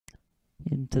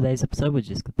In today's episode, we're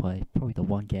just going to play probably the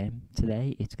one game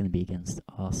today. It's going to be against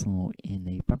Arsenal in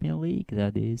the Premier League.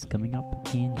 That is coming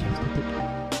up in just a bit.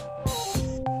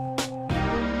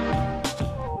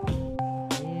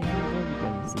 Hello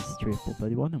everybody, this is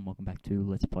 3431 and welcome back to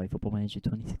Let's Play Football Manager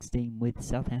 2016 with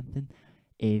Southampton.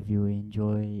 If you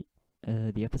enjoy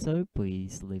the episode,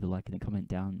 please leave a like and a comment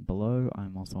down below.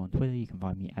 I'm also on Twitter. You can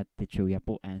find me at the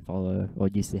ChewyApple and follow or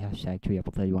use the hashtag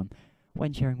ChewyApple31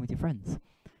 when sharing with your friends.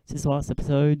 This is the last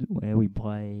episode where we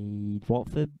played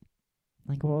Watford, I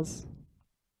think it was.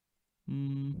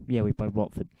 Yeah, we played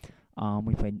Watford.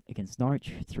 We played against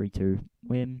Norwich, 3-2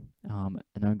 win. An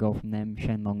own goal from them,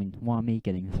 Shane Long and Wami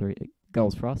getting 3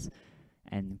 goals for us,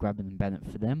 and Grabban and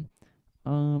Bennett for them.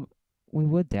 We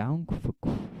were down for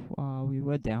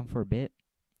a bit.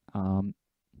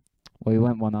 We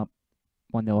went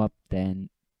 1-0 up, then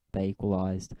they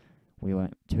equalised. We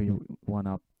went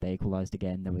 2-1 up, they equalised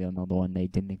again, then we got another one, they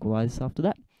didn't equalise after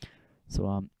that. So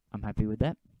I'm happy with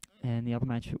that. And the other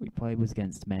match that we played was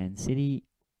against Man City.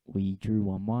 We drew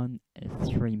 1-1, a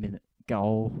 3-minute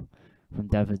goal from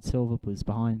David Silva was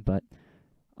behind, but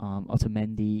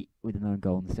Otamendi with an own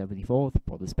goal in the 74th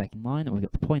brought us back in line, and we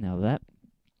got the point out of that.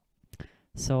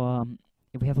 So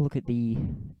if we have a look at the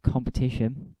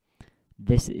competition,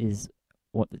 this is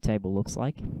what the table looks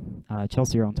like.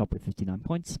 Chelsea are on top with 59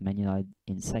 points, Man United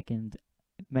in second,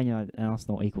 Man United and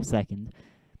Arsenal equal second.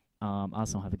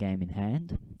 Arsenal have a game in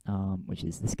hand, which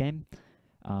is this game.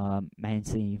 Man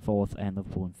City in fourth and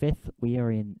Liverpool in fifth. We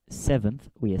are in seventh.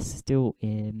 We are still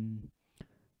in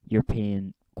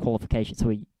European qualification, so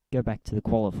we go back to the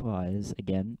qualifiers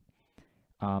again.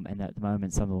 And at the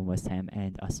moment, Sunderland, West Ham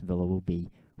and Aston Villa will be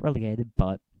relegated,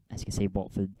 but as you can see,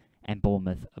 Watford and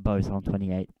Bournemouth are both on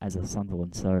 28 as a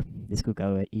Sunderland, so this could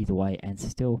go either way. And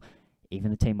still,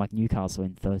 even a team like Newcastle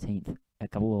in 13th, a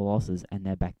couple of losses, and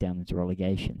they're back down into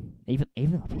relegation.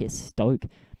 Even up here, Stoke,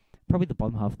 probably the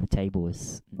bottom half of the table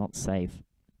is not safe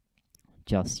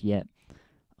just yet.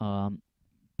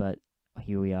 But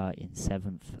here we are in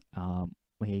 7th.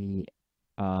 We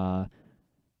are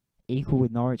equal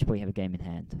with Norwich, but we have a game in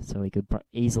hand, so we could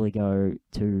easily go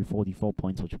to 44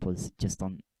 points, which was just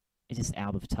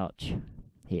out of touch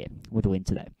here with a win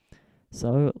today.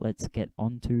 So let's get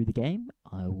on to the game.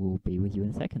 I will be with you in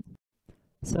a second.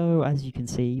 So as you can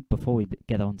see, before we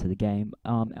get on to the game,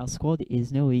 our squad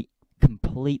is nearly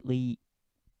completely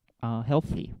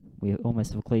healthy. We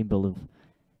almost have a clean bill of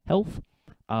health.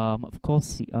 Of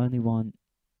course, the only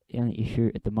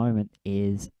issue at the moment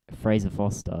is Fraser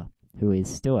Foster, who is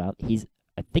still out. I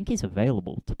think he's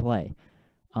available to play.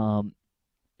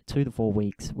 2 to 4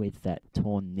 weeks with that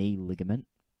torn knee ligament.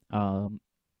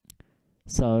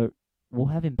 So we'll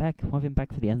have him back. We'll have him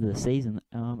back for the end of the season.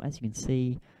 As you can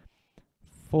see,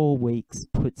 4 weeks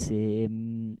puts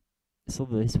him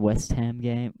sort of this West Ham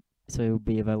game. So he'll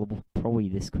be available probably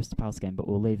this Crystal Palace game, but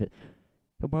we'll leave it.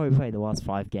 He'll probably play the last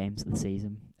 5 games of the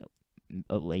season,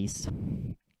 at least.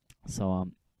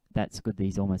 So that's good that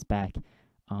he's almost back.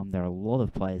 There are a lot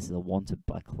of players that are wanted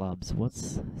by clubs.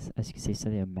 As you can see,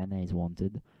 Sadio Mane is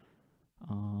wanted.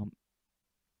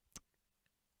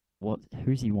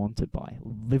 Who's he wanted by?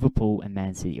 Liverpool and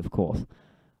Man City, of course.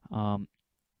 The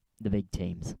big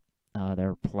teams. There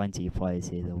are plenty of players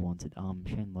here that are wanted.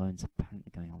 Shane Lone's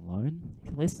apparently going on loan.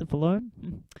 Listed for loan.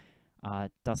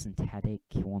 Dustin Tadic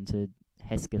wanted.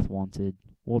 Hesketh wanted.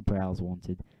 Ward-Prowse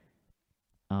wanted.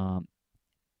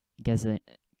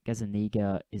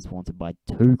 Gazaniga is wanted by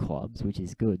 2 clubs, which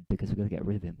is good because we've got to get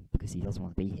rid of him because he doesn't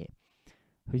want to be here.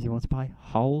 Who's he wanted by?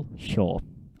 Hull? Sure.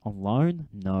 On loan?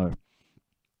 No.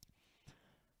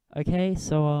 Okay,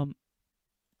 so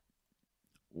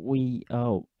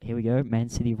here we go. Man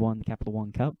City won the Capital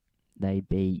One Cup. They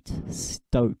beat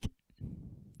Stoke.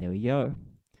 There we go.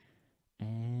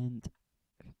 And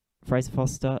Fraser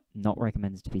Foster, not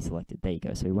recommended to be selected. There you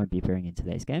go. So he won't be appearing in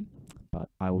today's game, but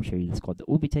I will show you the squad that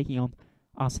will be taking on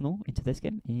Arsenal into this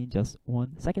game in just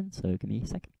 1 second. So give me a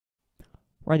second.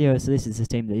 Rightio, so this is the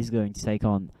team that is going to take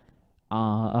on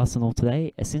Arsenal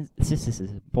today. Since this is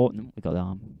important, we've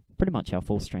got pretty much our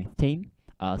full-strength team.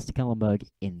 Stekelenburg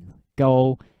in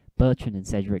goal, Bertrand and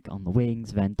Cedric on the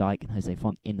wings, Van Dijk and Jose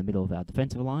Font in the middle of our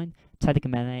defensive line, Tadic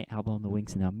and Mane out on the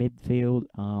wings in our midfield,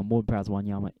 Ward-Prowse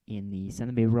Wanyama in the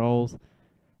centre mid roles,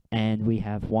 and we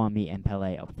have Wami and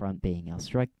Pele up front being our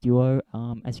strike duo.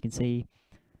 As you can see,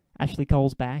 Ashley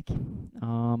Cole's back.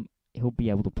 He'll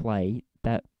be able to play.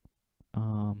 That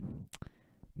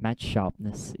match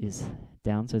sharpness is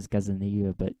down, so is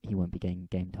Gazaniga, but he won't be getting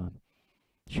game time.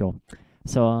 Sure.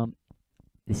 So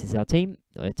this is our team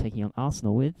that we're taking on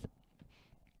Arsenal with.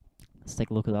 Let's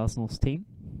take a look at Arsenal's team.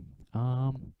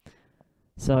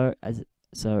 So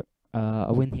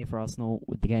A win here for Arsenal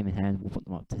with the game in hand will put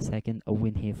them up to second. A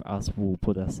win here for us will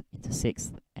put us into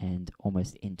sixth and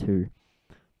almost into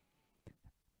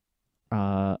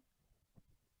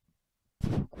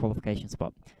qualification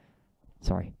spot.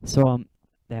 Sorry. So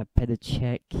they have Petr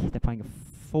Cech. They're playing a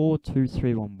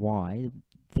 4-2-3-1 wide.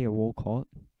 Theo Walcott,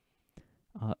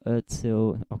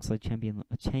 Özil,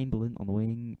 Chamberlain on the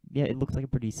wing. Yeah, it looks like a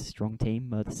pretty strong team.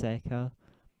 Mertesacker.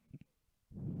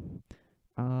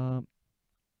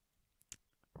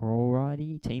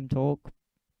 Alrighty, team talk.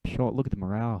 Short look at the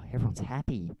morale. Everyone's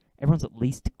happy. Everyone's at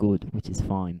least good, which is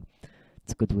fine.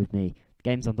 It's good with me. The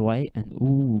game's underway, and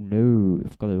ooh no,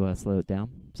 I've got to slow it down.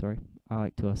 Sorry, I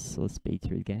like to slow speed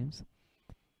through the games.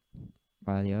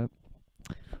 Rightio.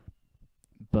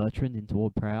 Bertrand into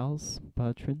Ward-Prowse.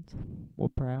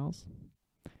 Ward-Prowse.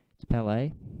 It's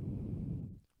Pele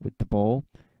with the ball.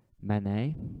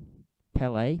 Mane.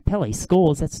 Pele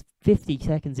scores. That's 50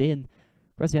 seconds in.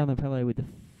 Graziano Pele with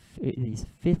his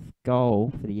 5th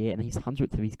goal for the year, and his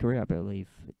 100th of his career, I believe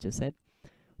it just said.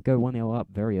 Go 1-0 up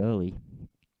very early.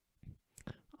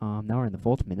 Now we're in the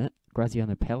 4th minute.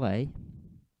 Graziano Pele.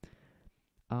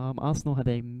 Arsenal had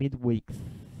a midweek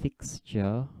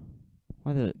fixture.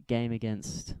 I had a game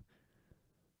against.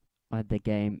 I had a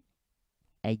game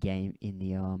in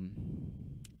the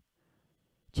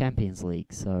Champions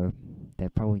League, so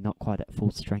they're probably not quite at full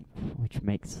strength, which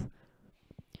makes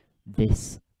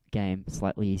this game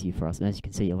slightly easier for us. And as you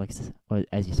can see,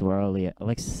 as you saw earlier,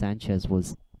 Alexis Sanchez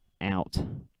was out,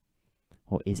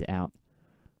 or is out,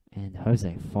 and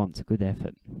Jose Font, good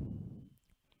effort.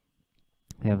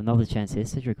 We have another chance here.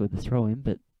 Cedric with the throw in,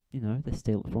 but you know they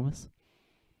steal it from us.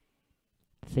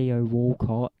 Theo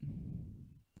Walcott,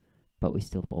 but we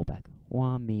steal the ball back.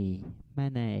 Wami,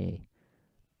 Mane,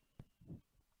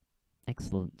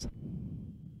 excellent.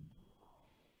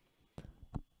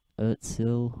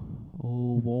 Özil,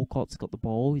 oh, Walcott's got the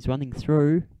ball. He's running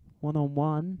through,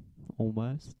 1-on-1,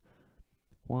 almost.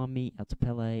 Wami out to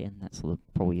Pele, and that's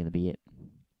probably going to be it.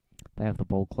 They have the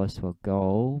ball close to a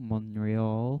goal.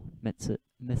 Monreal, Mesut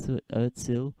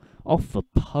Özil, off the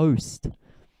post.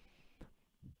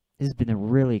 This has been a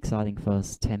really exciting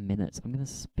first 10 minutes. I'm going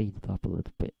to speed it up a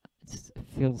little bit. It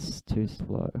feels too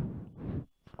slow.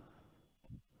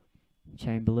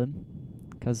 Chamberlain,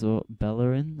 Kazor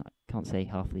Bellerin. I can't say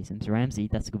half of these names. Ramsey,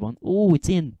 that's a good one. Oh, it's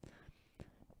in.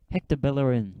 Hector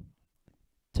Bellerin.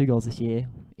 2 goals this year.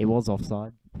 It was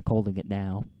offside. I'm calling it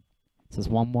now. It says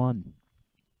 1-1.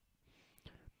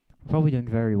 Probably doing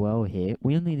very well here.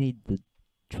 We only need the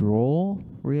draw,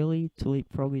 really, to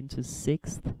leapfrog into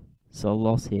 6th. So a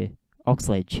loss here.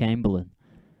 Oxlade-Chamberlain.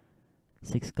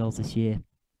 6 goals this year.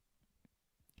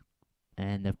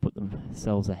 And they've put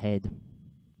themselves ahead.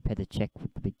 Petr Cech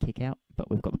with the big kick out.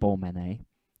 But we've got the ball, Mane.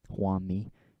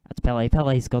 Wami. That's Pele.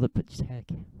 Pele's got it, but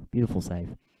Cech. Beautiful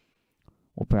save.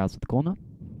 Ward-Prowse with the corner.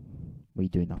 We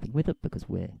do nothing with it because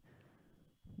we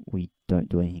don't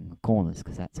do anything in corners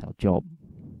because that's our job.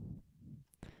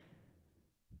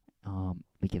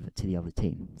 We give it to the other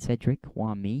team. Cedric,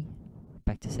 Wami.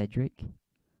 Back to Cedric.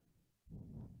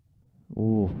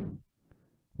 Ooh.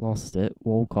 Lost it.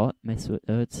 Walcott, Mesut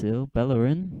Özil,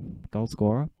 Bellerin, goal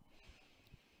scorer.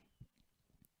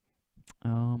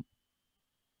 They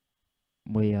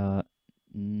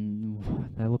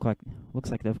looks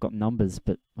like they've got numbers,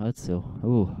 but Özil.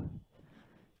 Ooh.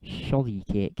 Shoddy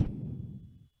kick.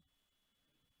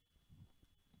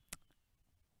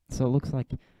 So it looks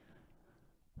like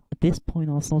at this point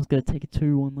Arsenal's going to take a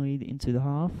 2-1 lead into the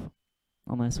half.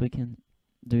 Unless we can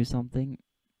do something.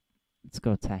 Let's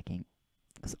go attacking.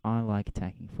 Because I like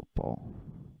attacking football.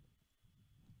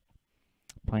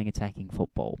 Playing attacking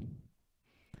football.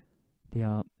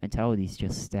 The mentality is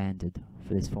just standard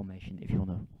for this formation if you want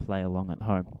to play along at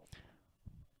home.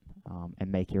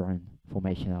 And make your own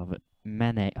formation out of it.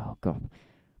 Mane, oh god.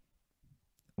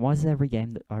 Why is every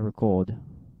game that I record,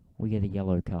 we get a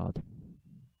yellow card?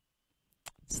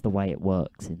 It's the way it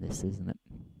works in this, isn't it?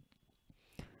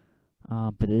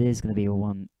 But it is going to be a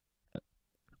 1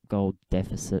 goal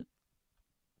deficit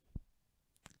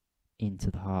into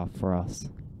the half for us.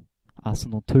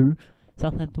 Arsenal 2,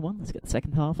 Southampton 1. Let's get the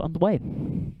second half underway.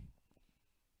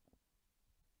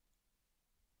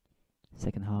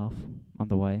 Second half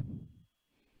underway.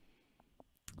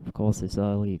 Of course, this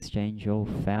early exchange all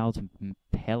fouled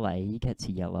Pele. He gets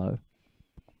a yellow.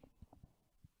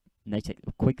 And they take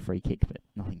a quick free kick, but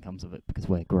nothing comes of it because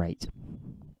we're great.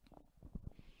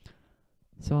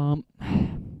 So,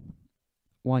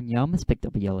 Wanyama has picked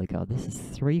up a yellow card. This is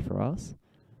 3 for us.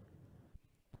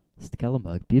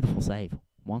 Stekelenburg, beautiful save.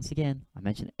 Once again, I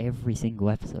mention every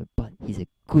single episode, but he's a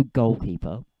good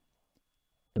goalkeeper.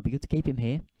 It'll be good to keep him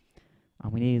here.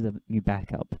 And we need a new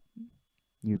backup,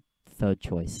 new third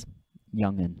choice,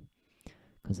 young'un,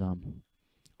 because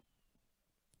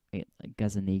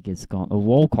Gazaniga's gone.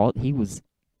 Walcott, he was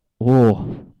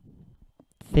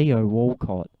Theo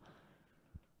Walcott.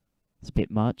 It's a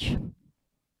bit much.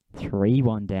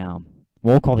 3-1 down.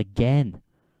 Walcott again.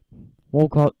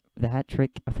 Walcott the hat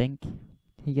trick, I think.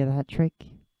 Did he get a hat trick?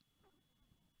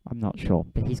 I'm not sure,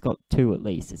 but he's got 2 at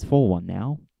least. It's 4-1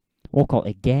 now. Walcott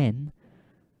again.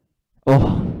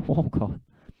 Walcott.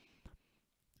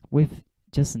 We've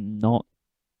just not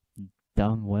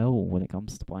done well when it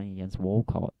comes to playing against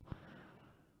Walcott.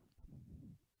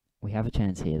 We have a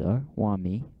chance here though.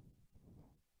 Wami.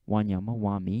 Wanyama,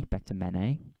 Wami, back to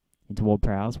Mane. Into Ward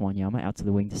Prowse, Wanyama, out to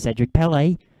the wing to Cedric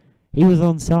Pele. He was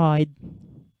onside.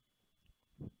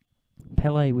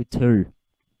 Pele with 2.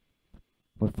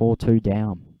 We're 4-2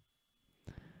 down.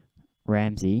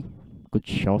 Ramsey, good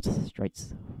shot, straight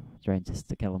to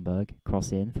Stekelenburg.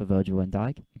 Cross in for Virgil van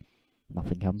Dijk.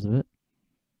 Nothing comes of it.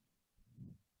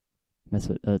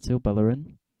 Mesut Özil,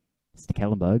 Bellerin,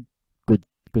 Stekelenburg. Good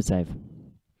save.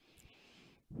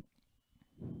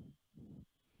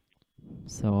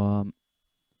 So,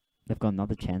 they've got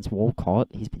another chance. Walcott,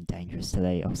 he's been dangerous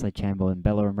today. Oxlade-Chamberlain,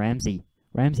 Bellerin, Ramsey.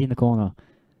 Ramsey in the corner.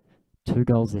 2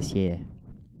 goals this year.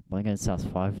 Playing against us,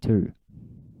 5-2.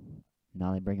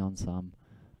 Now they bring on some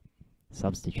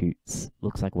substitutes.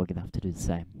 Looks like we're going to have to do the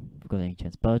same. We've got any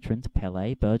chance. Bertrand,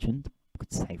 Pele. Bertrand,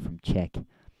 good save from Czech.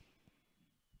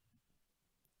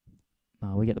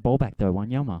 We get the ball back though,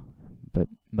 Wanyama. But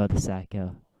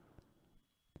Mertesacker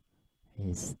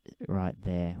is right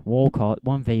there. Walcott,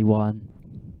 1v1.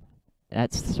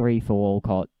 That's 3 for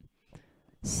Walcott.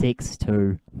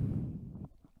 6-2.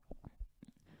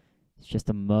 It's just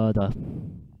a murder.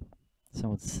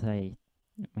 Some would say.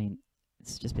 I mean,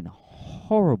 it's just been a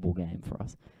horrible game for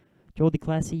us. Jordi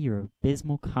Classy, you're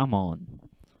abysmal. Come on.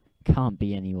 Can't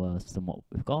be any worse than what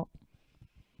we've got.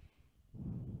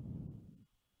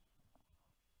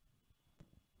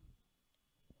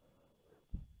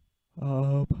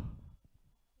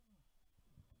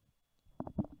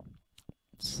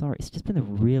 Sorry, it's just been a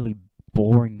really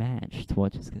boring match to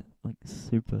watch. It's like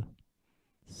super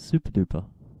duper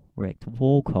wrecked.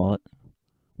 Walcott,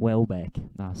 Welbeck,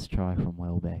 nice try from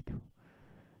Welbeck.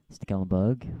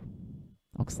 Stekelenburg,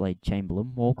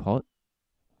 Oxlade-Chamberlain, Walcott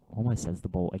almost has the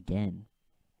ball again.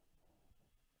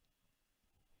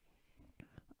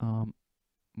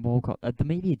 Walcott, the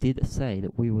media did say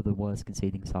that we were the worst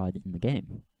conceding side in the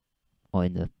game, or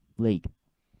in the league.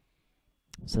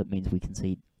 So that means we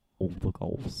concede all the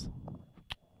goals.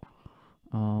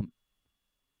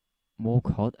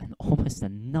 Walcott, and almost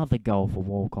another goal for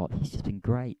Walcott. He's just been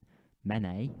great.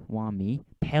 Mane, Wami,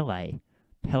 Pele.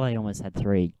 Pele almost had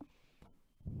 3.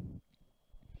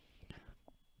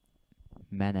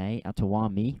 Mane out to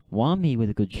Wami. Wami with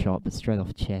a good shot, but straight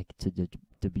off check to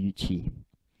Debuchy.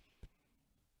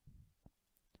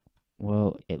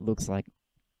 Well, it looks like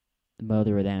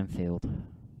murder at Anfield.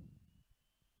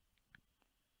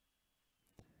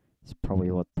 It's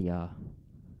probably what the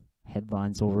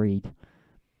headlines will read.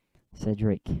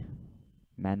 Cedric,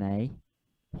 Mane,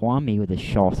 Wami with a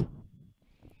shot.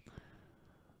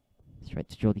 Straight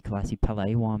to Jordi Classy,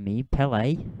 Pele, Wami,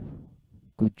 Pele.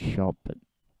 Good shot, but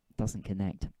doesn't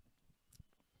connect.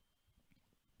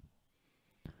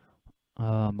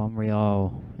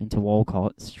 Monreal into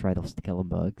Walcott, straight off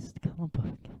Stekelenburg.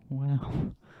 Stekelenburg,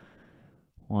 wow.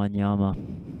 Wanyama.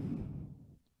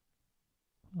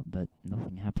 But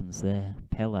nothing happens there.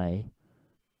 Pele.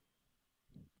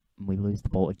 We lose the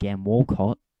ball again.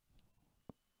 Walcott's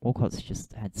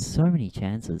just had so many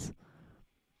chances.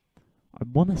 I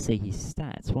want to see his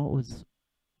stats. I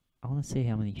want to see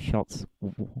how many shots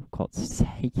Walcott's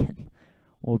taken.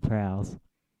 Ward Prowse.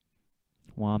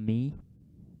 Wami.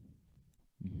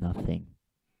 Nothing.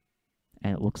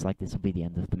 And it looks like this will be the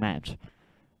end of the match.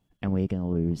 And we're going to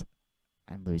lose.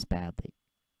 And lose badly.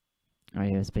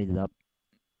 Alright, let's speed it up.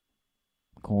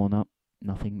 Corner.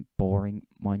 Nothing. Boring.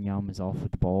 Wanyama is off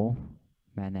with the ball.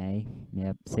 Mane.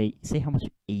 Yep. See how much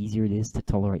easier it is to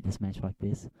tolerate this match like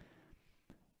this?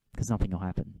 Because nothing will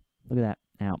happen. Look at that.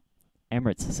 Now,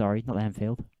 Emirates. Sorry, not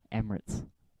Anfield. Emirates.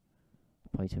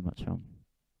 Play too much on.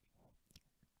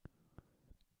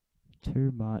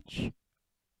 Too much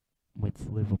with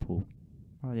Liverpool.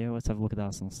 Right, yeah, let's have a look at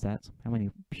Arsenal stats. How many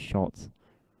shots?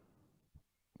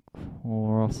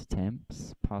 Cross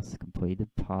attempts. Passes completed.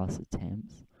 Pass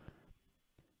attempts.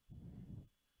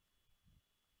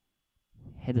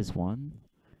 Headers won.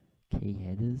 Key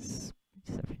headers.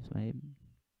 Exceptions made.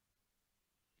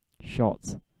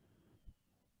 Shots.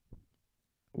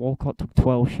 Walcott took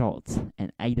 12 shots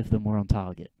and 8 of them were on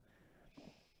target.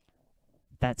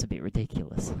 that's a bit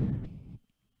ridiculous.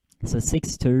 So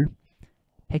 6-2,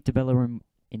 Hector Bellerin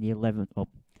in the 11th, or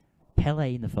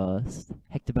Pele in the first,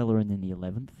 Hector Bellerin in the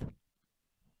 11th.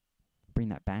 Bring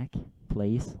that back,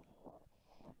 please.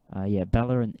 Yeah,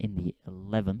 Bellerin in the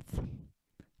 11th.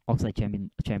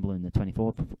 Oxlade-Chamberlain in the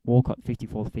 24th. Walcott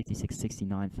 54th, 56th,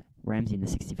 69th. Ramsey in the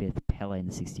 65th. Pele in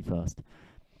the 61st.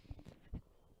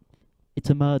 It's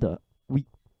a murder. We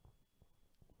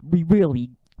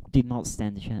really did not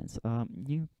stand a chance.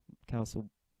 Newcastle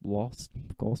lost,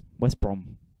 of course. West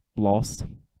Brom lost.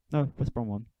 No, West Brom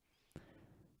won.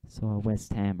 So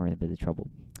West Ham are in a bit of trouble.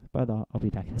 But I'll be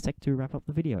back in a sec to wrap up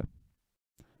the video.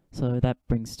 So that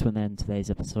brings to an end today's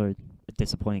episode, a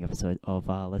disappointing episode of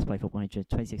Let's Play Football Manager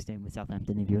 2016 with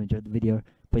Southampton. If you enjoyed the video,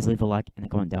 please leave a like and a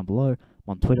comment down below. I'm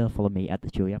on Twitter, follow me at the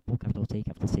Chewy Apple, capital T,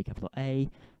 capital C, capital A.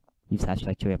 Use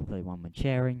hashtag ChewyApple31 when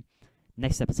sharing.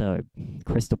 Next episode,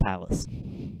 Crystal Palace.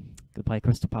 Gonna play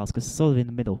Crystal Palace because it's sort of in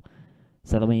the middle.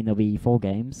 So that'll mean there'll be 4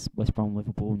 games: West Brom,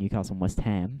 Liverpool, Newcastle, and West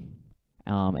Ham.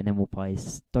 And then we'll play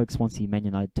Stoke, Swansea, Man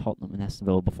United, Tottenham, and Aston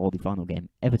Villa before the final game.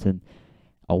 Everton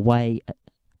away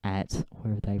at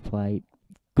where they play,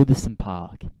 Goodison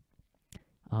Park.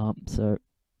 So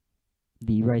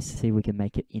the race to see if we can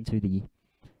make it into the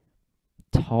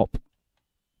top.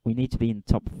 We need to be in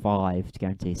the top 5 to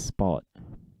guarantee a spot,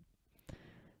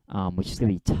 which is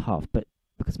going to be tough. But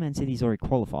because Man City's already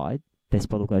qualified, their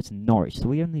spot will go to Norwich. So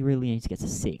we only really need to get to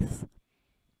 6th.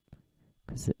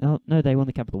 No, they won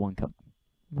the Capital One Cup.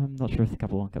 I'm not sure if the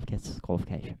Capital One Cup gets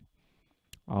qualification.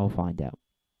 I'll find out.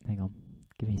 Hang on,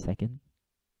 give me a second.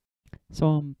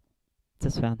 So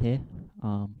just found here,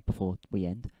 before we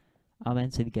end,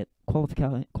 Man City get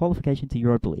qualification to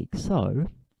Europa League. So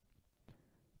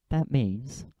that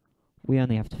means we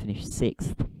only have to finish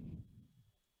 6th, and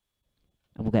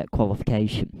we'll get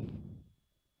qualification,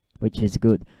 which is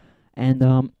good. And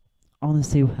I want to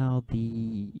see how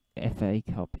the FA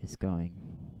Cup is going.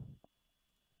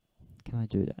 Can I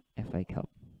do that? FA Cup.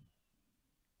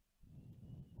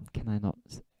 Can I not?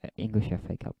 English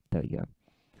FA Cup. There we go.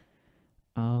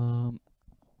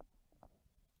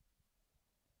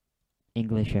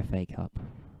 English FA Cup.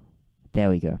 There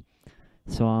we go.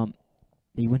 So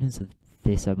the winners of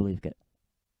this, I believe, get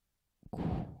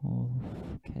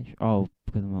qualification. Oh,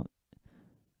 because I'm not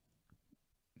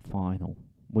final.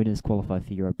 Winners qualify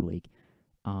for Europa League.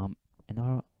 And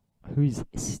who's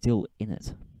still in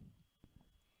it?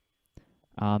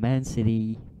 Man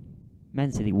City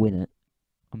win it.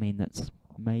 I mean, that's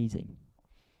amazing.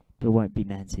 But it won't be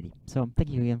Man City. So thank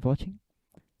you again for watching.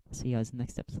 See you guys in the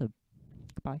next episode.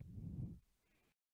 Goodbye.